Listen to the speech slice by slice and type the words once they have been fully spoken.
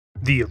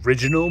The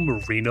original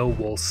merino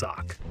wool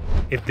sock.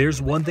 If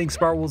there's one thing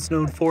Smartwool's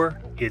known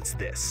for, it's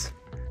this.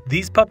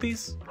 These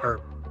puppies, or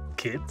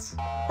kids,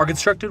 are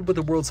constructed with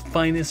the world's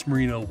finest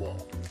merino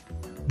wool.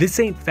 This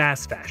ain't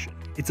fast fashion.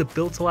 It's a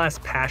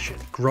built-to-last passion,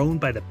 grown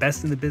by the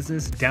best in the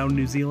business down in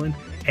New Zealand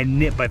and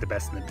knit by the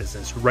best in the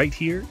business right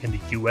here in the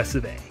US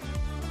of A.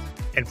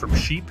 And from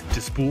sheep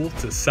to spool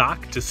to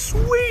sock to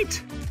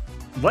sweet,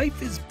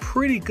 life is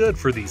pretty good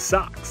for these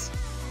socks.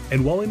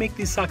 And while we make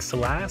these socks to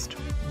last,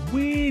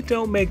 we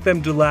don't make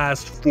them to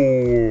last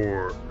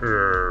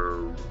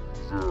forever.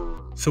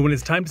 So when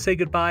it's time to say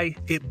goodbye,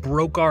 it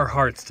broke our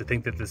hearts to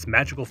think that this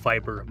magical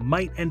fiber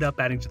might end up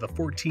adding to the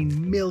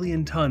 14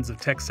 million tons of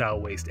textile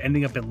waste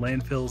ending up in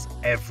landfills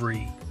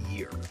every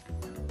year.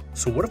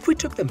 So what if we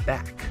took them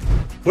back?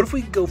 What if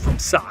we could go from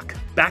sock,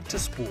 back to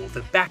spool,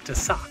 then back to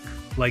sock?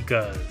 Like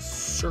a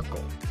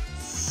circle.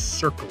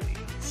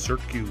 Circularity?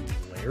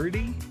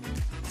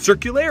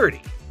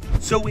 Circularity!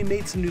 So we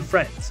made some new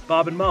friends,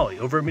 Bob and Molly,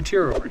 over at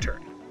Material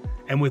Return.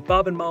 And with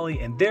Bob and Molly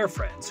and their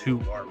friends,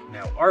 who are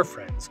now our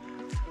friends,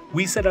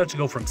 we set out to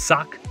go from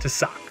sock to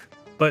sock.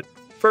 But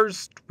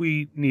first,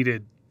 we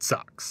needed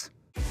socks.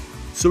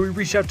 So we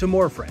reached out to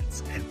more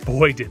friends, and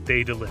boy did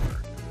they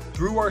deliver.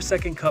 Through our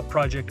second cup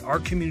project, our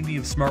community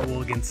of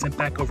Smartwool again sent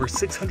back over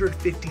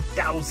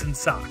 650,000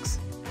 socks.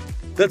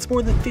 That's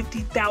more than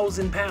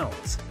 50,000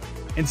 pounds.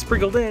 And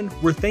sprinkled in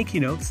were thank you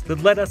notes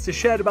that led us to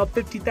shed about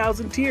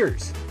 50,000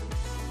 tears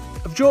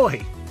of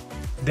joy.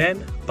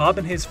 Then, Bob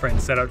and his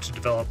friends set out to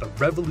develop a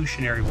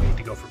revolutionary way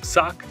to go from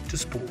sock to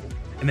spool,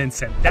 and then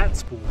sent that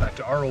spool back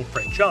to our old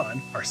friend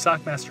John, our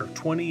sock master of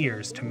 20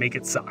 years, to make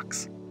it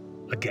socks.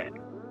 Again.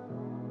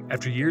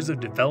 After years of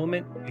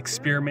development,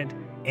 experiment,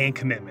 and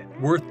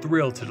commitment, we're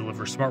thrilled to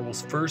deliver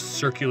Smartwool's first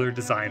circular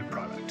design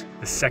product,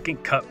 the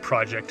Second Cut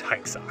Project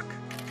Hike Sock.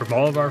 From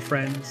all of our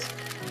friends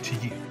to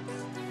you.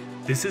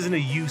 This isn't a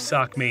used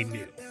sock made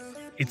new.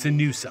 It's a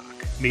new sock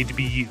made to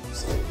be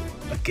used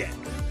again.